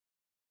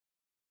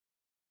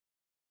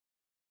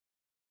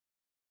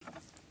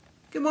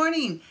Good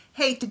morning.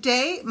 Hey,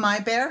 today my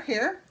bear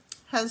here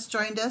has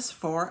joined us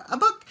for a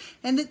book,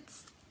 and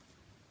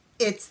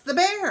it's The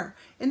Bear,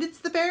 and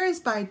The Bear is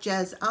by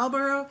Jez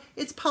Alborough.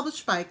 It's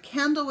published by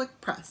Candlewick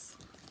Press.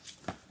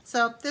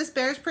 So this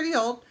bear is pretty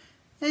old,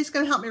 and he's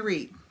going to help me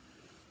read.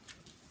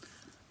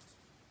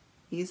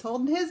 He's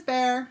holding his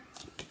bear.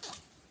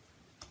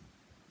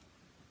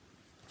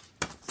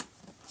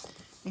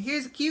 And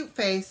here's a cute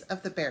face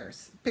of the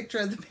bear's, picture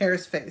of the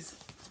bear's face.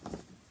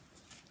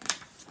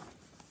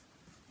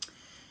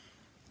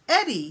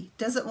 Eddie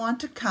doesn't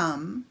want to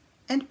come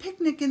and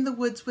picnic in the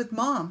woods with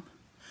Mom.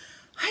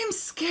 I'm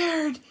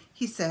scared,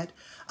 he said,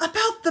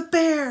 about the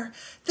bear,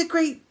 the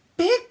great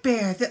big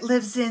bear that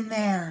lives in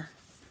there.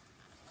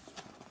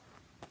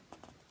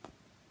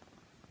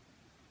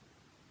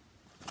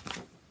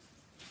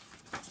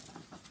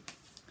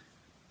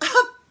 A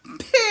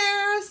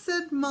bear,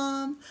 said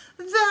Mom.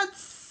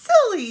 That's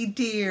silly,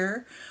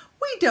 dear.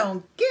 We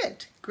don't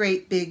get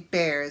great big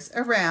bears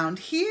around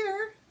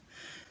here.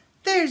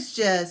 There's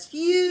just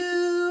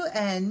you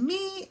and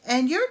me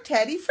and your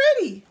Teddy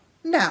Freddy.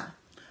 Now,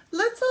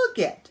 let's all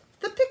get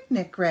the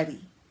picnic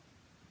ready.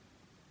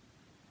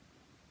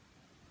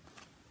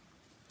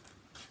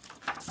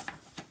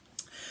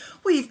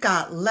 We've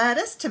got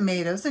lettuce,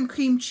 tomatoes, and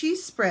cream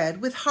cheese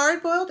spread with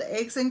hard-boiled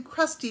eggs and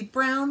crusty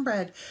brown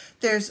bread.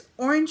 There's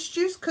orange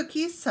juice,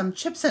 cookies, some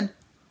chips, and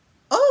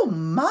oh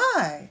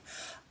my!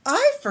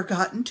 I've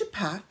forgotten to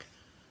pack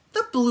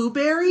the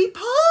blueberry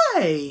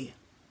pie.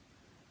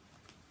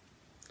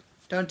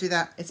 Don't do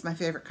that. It's my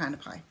favorite kind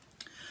of pie.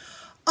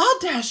 I'll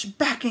dash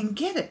back and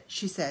get it,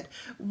 she said.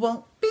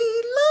 Won't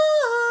be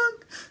long.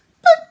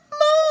 But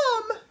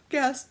Mom,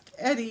 gasped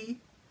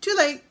Eddie. Too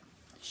late.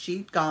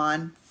 She'd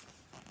gone.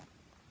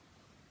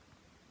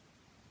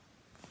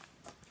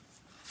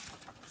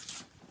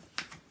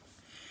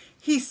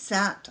 He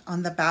sat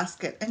on the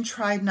basket and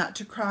tried not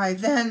to cry.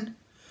 Then,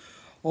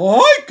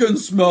 I can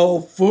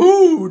smell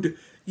food,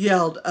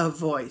 yelled a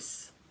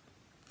voice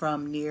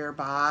from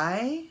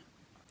nearby.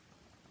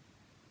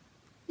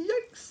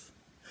 Yikes.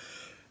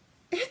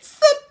 It's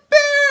the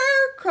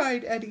bear,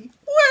 cried Eddie.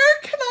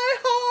 Where can I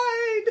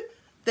hide?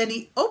 Then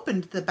he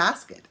opened the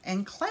basket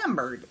and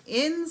clambered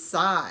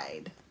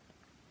inside.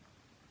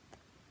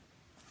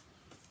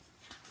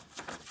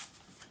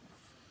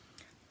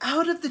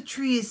 Out of the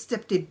trees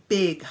stepped a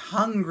big,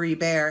 hungry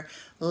bear,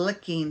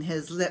 licking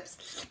his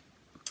lips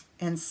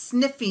and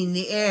sniffing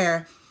the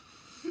air.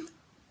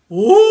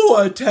 Oh,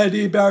 a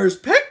teddy bear's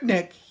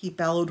picnic, he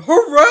bellowed.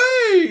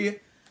 Hooray!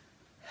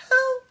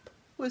 Help,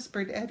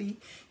 whispered Eddie.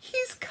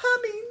 He's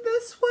coming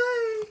this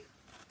way.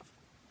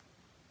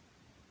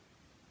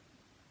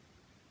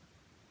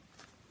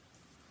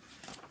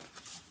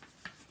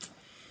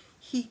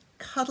 He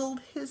cuddled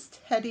his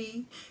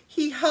teddy.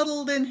 He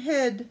huddled and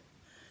hid.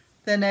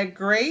 Then a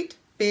great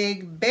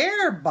big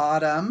bear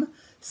bottom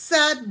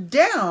sat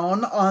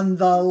down on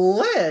the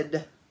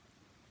lid.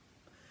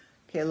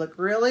 Okay, look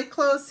really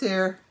close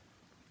here.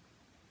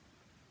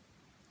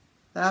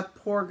 That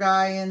poor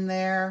guy in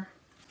there.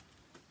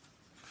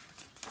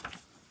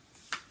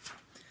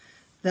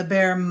 The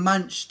bear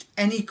munched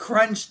and he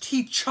crunched,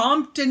 he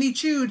chomped and he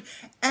chewed,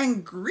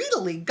 and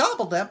greedily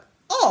gobbled up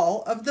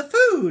all of the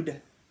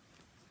food.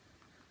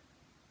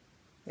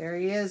 There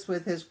he is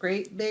with his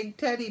great big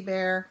teddy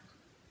bear.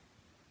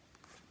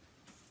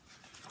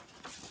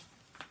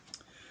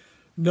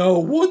 Now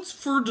what's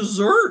for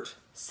dessert?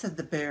 Said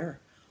the bear.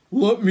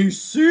 Let me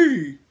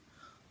see.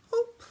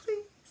 Oh,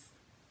 please,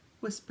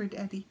 whispered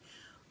Eddie.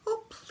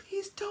 Oh,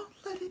 please don't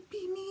let it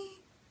be me.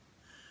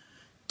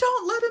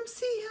 Don't let him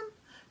see him.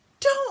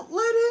 Don't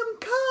let him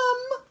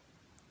come.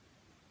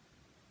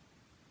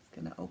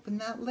 He's going to open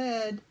that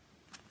lid.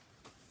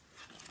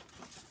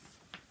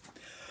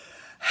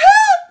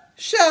 Help!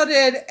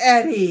 Shouted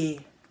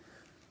Eddie.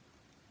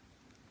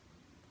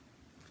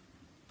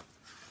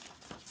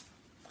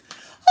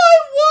 I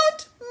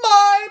want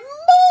my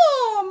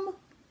mom.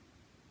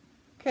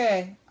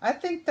 Okay, I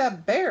think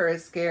that bear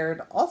is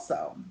scared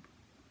also.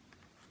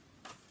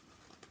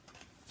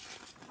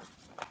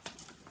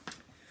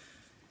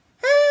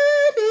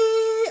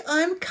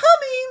 I'm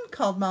coming,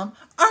 called Mom.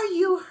 Are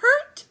you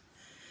hurt?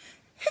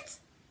 It's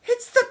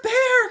the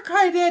bear,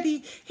 cried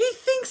Eddie. He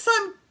thinks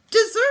I'm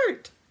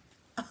dessert.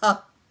 A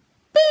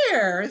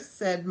bear,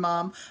 said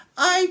Mom.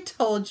 I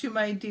told you,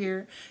 my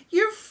dear.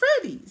 You're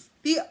Freddy's,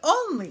 the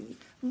only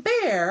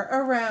bear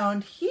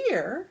around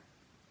here.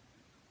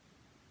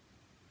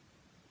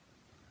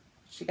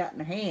 She got in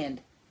her hand.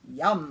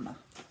 Yum.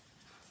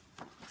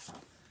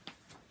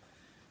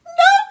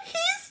 No,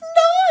 he's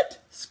not,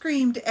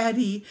 screamed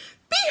Eddie.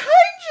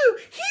 Behind you!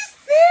 He's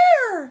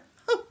there!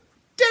 Oh,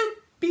 don't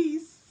be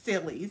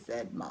silly,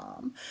 said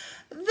Mom.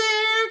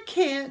 There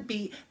can't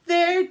be.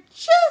 There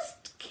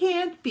just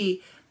can't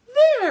be.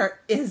 There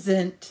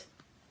isn't.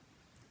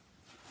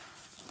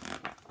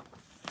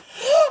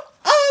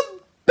 A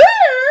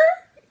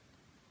bear?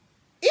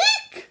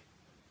 Eek!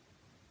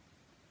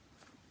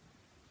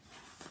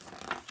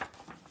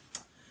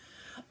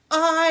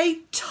 I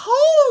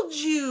told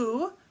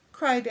you,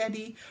 cried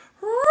Eddie.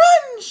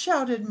 Run,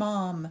 shouted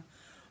Mom.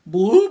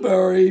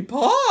 Blueberry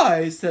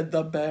pie, said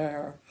the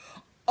bear.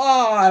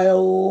 I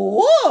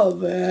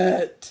love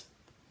it.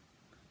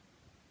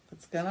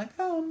 It's gonna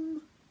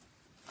come.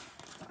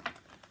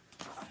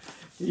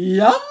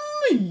 Yum,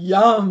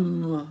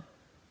 yum.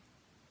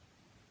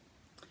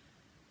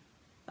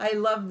 I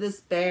love this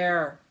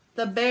bear.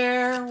 The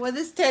bear with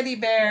his teddy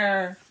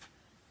bear.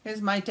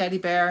 Here's my teddy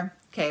bear.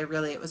 Okay,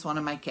 really, it was one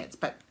of my kids,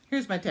 but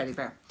here's my teddy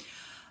bear.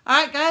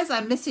 All right, guys,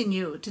 I'm missing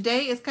you.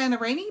 Today is kind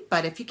of rainy,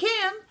 but if you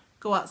can,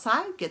 go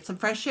outside, get some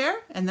fresh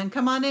air, and then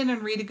come on in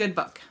and read a good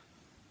book.